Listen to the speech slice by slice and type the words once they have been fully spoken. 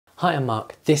Hi, I'm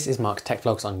Mark. This is Mark's Tech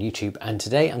Vlogs on YouTube, and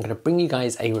today I'm going to bring you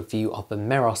guys a review of the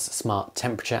Meross Smart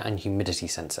Temperature and Humidity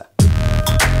Sensor.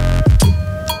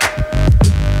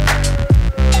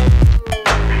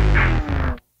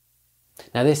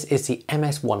 Now this is the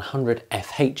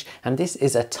MS100FH, and this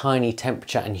is a tiny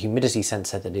temperature and humidity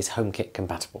sensor that is HomeKit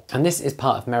compatible. And this is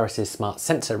part of Meross's smart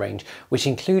sensor range, which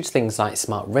includes things like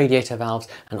smart radiator valves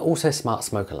and also smart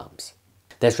smoke alarms.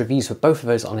 There's reviews for both of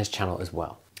those on his channel as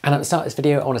well. And at the start of this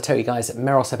video, I want to tell you guys that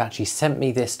Meross have actually sent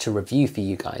me this to review for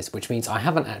you guys, which means I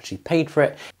haven't actually paid for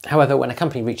it. However, when a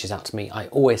company reaches out to me, I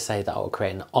always say that I will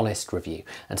create an honest review.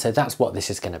 And so that's what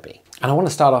this is going to be. And I want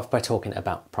to start off by talking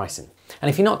about pricing. And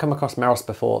if you've not come across Meross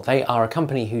before, they are a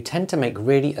company who tend to make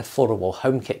really affordable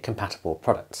HomeKit compatible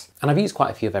products. And I've used quite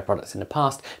a few of their products in the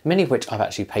past, many of which I've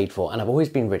actually paid for, and I've always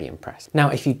been really impressed. Now,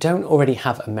 if you don't already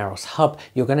have a Meross hub,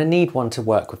 you're going to need one to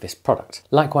work with this product.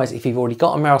 Likewise, if you've already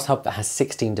got a Meross hub that has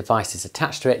 16 devices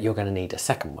attached to it, you're going to need a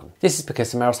second one. This is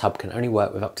because the Meross hub can only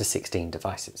work with up to 16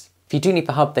 devices. If you do need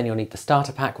the hub, then you'll need the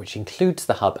starter pack, which includes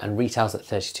the hub and retails at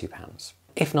 £32.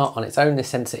 If not, on its own, this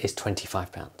sensor is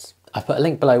 £25. I've put a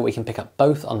link below where you can pick up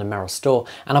both on the Meross store,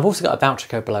 and I've also got a voucher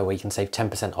code below where you can save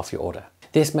 10% off your order.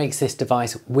 This makes this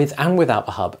device, with and without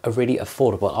the hub, a really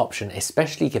affordable option,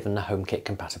 especially given the HomeKit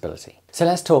compatibility. So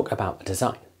let's talk about the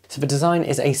design. So the design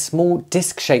is a small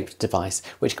disc-shaped device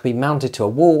which can be mounted to a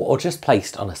wall or just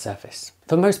placed on a surface.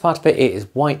 For the most part of it, it is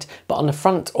white, but on the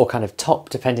front or kind of top,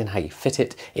 depending how you fit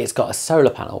it, it's got a solar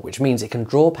panel, which means it can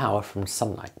draw power from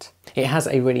sunlight. It has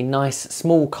a really nice,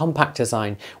 small, compact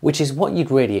design, which is what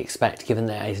you'd really expect given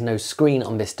there is no screen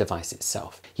on this device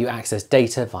itself. You access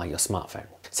data via your smartphone.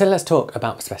 So let's talk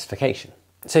about the specification.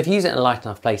 So if you use it in a light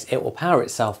enough place, it will power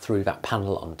itself through that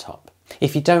panel on top.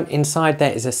 If you don't, inside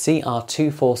there is a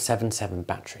CR2477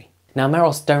 battery. Now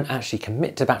Meross don't actually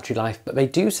commit to battery life, but they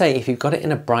do say if you've got it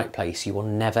in a bright place, you will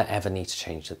never ever need to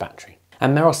change the battery.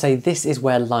 And Meross say this is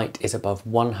where light is above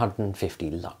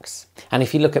 150 lux. And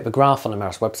if you look at the graph on the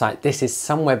Meross website, this is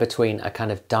somewhere between a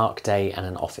kind of dark day and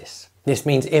an office. This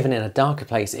means even in a darker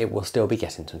place, it will still be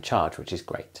getting some charge, which is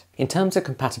great. In terms of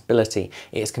compatibility,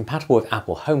 it is compatible with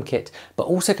Apple HomeKit, but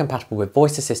also compatible with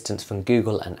voice assistants from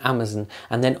Google and Amazon,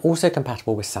 and then also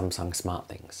compatible with Samsung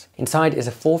SmartThings. Inside is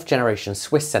a 4th generation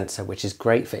Swiss sensor, which is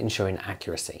great for ensuring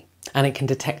accuracy. And it can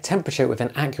detect temperature with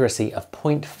an accuracy of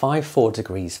 0.54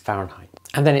 degrees Fahrenheit.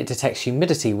 And then it detects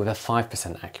humidity with a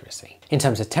 5% accuracy. In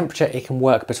terms of temperature, it can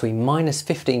work between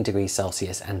 -15 degrees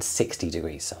Celsius and 60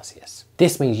 degrees Celsius.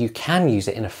 This means you can use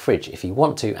it in a fridge if you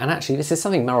want to, and actually this is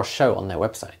something Meross show on their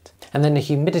website. And then the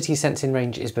humidity sensing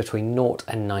range is between 0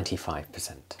 and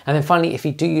 95%. And then finally, if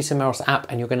you do use a Meross app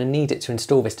and you're going to need it to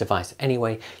install this device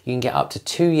anyway, you can get up to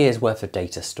 2 years worth of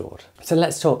data stored. So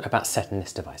let's talk about setting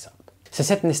this device up. So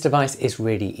setting this device is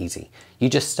really easy. You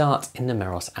just start in the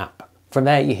Meross app. From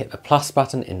there, you hit the plus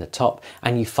button in the top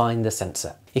and you find the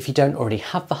sensor. If you don't already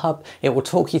have the hub, it will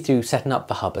talk you through setting up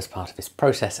the hub as part of this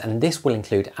process, and this will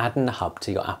include adding the hub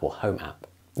to your Apple Home app.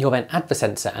 You'll then add the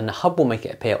sensor and the hub will make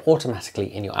it appear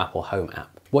automatically in your Apple Home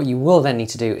app. What you will then need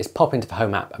to do is pop into the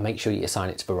Home app and make sure you assign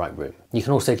it to the right room. You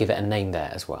can also give it a name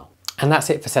there as well. And that's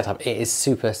it for setup. It is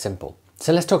super simple.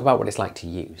 So let's talk about what it's like to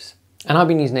use. And I've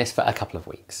been using this for a couple of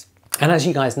weeks. And as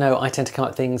you guys know, I tend to come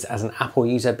at things as an Apple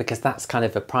user because that's kind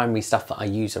of the primary stuff that I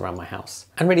use around my house.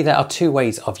 And really there are two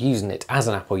ways of using it as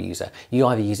an Apple user. You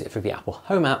either use it through the Apple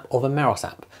Home app or the Meross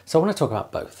app. So I want to talk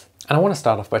about both. And I want to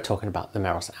start off by talking about the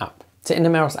Meross app. So in the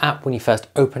Meross app, when you first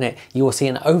open it, you will see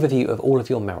an overview of all of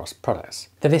your Meross products.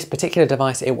 For this particular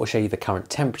device, it will show you the current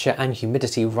temperature and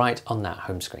humidity right on that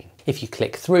home screen. If you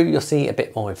click through, you'll see a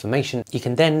bit more information. You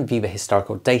can then view the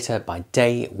historical data by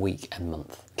day, week, and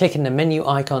month. Clicking the menu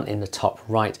icon in the top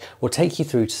right will take you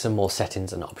through to some more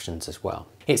settings and options as well.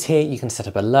 It's here you can set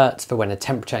up alerts for when the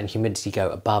temperature and humidity go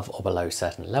above or below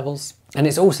certain levels. And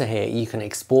it's also here you can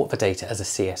export the data as a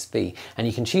CSV, and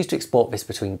you can choose to export this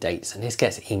between dates, and this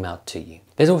gets emailed to you.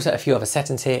 There's also a few other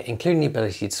settings here, including the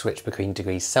ability to switch between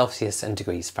degrees Celsius and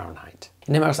degrees Fahrenheit.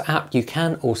 In the Meross app, you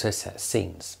can also set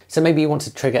scenes. So maybe you want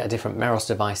to trigger a different Meross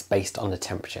device based on the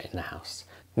temperature in the house.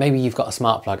 Maybe you've got a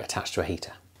smart plug attached to a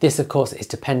heater. This, of course, is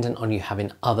dependent on you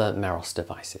having other Meross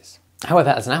devices. However,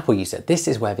 as an Apple user, this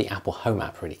is where the Apple Home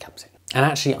app really comes in. And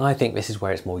actually, I think this is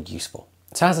where it's more useful.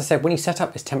 So as I said, when you set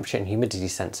up this temperature and humidity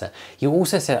sensor, you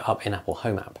also set it up in Apple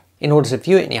Home app. In order to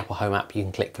view it in the Apple Home app, you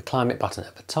can click the climate button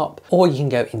at the top, or you can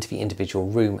go into the individual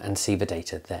room and see the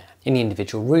data there. In the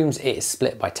individual rooms, it is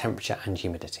split by temperature and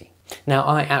humidity. Now,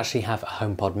 I actually have a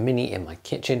HomePod Mini in my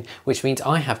kitchen, which means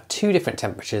I have 2 different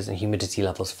temperatures and humidity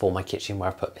levels for my kitchen where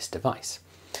I put this device.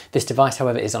 This device,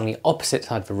 however, is on the opposite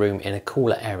side of the room in a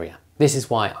cooler area. This is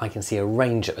why I can see a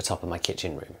range at the top of my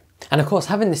kitchen room. And of course,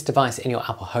 having this device in your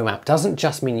Apple Home app doesn't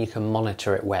just mean you can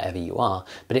monitor it wherever you are,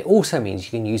 but it also means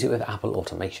you can use it with Apple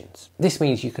automations. This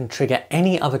means you can trigger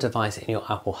any other device in your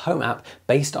Apple Home app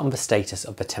based on the status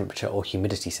of the temperature or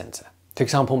humidity sensor. For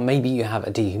example, maybe you have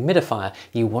a dehumidifier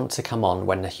you want to come on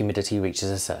when the humidity reaches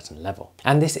a certain level.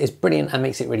 And this is brilliant and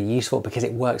makes it really useful because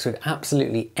it works with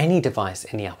absolutely any device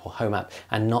in the Apple Home app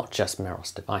and not just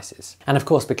Meross devices. And of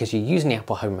course, because you're using the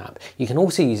Apple Home app, you can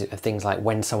also use it for things like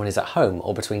when someone is at home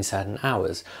or between certain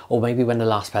hours, or maybe when the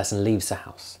last person leaves the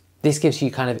house. This gives you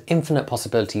kind of infinite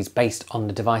possibilities based on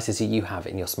the devices that you have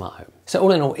in your smart home. So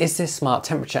all in all, is this smart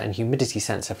temperature and humidity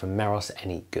sensor from Meross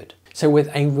any good? So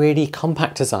with a really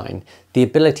compact design, the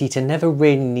ability to never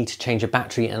really need to change a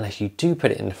battery unless you do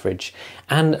put it in the fridge,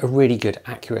 and a really good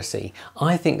accuracy,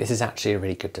 I think this is actually a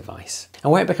really good device.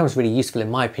 And where it becomes really useful in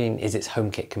my opinion is its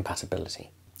HomeKit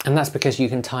compatibility. And that's because you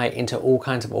can tie it into all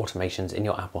kinds of automations in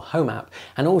your Apple Home app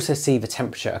and also see the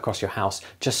temperature across your house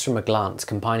just from a glance,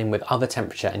 combining with other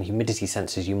temperature and humidity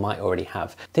sensors you might already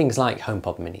have, things like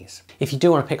HomePod minis. If you do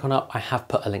want to pick one up, I have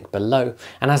put a link below.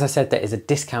 And as I said, there is a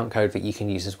discount code that you can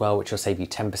use as well, which will save you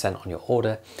 10% on your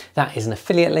order. That is an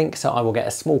affiliate link, so I will get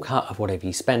a small cut of whatever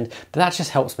you spend, but that just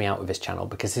helps me out with this channel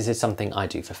because this is something I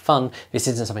do for fun. This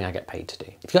isn't something I get paid to do.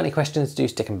 If you've got any questions, do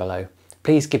stick them below.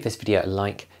 Please give this video a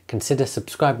like, consider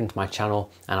subscribing to my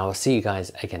channel, and I will see you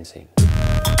guys again soon.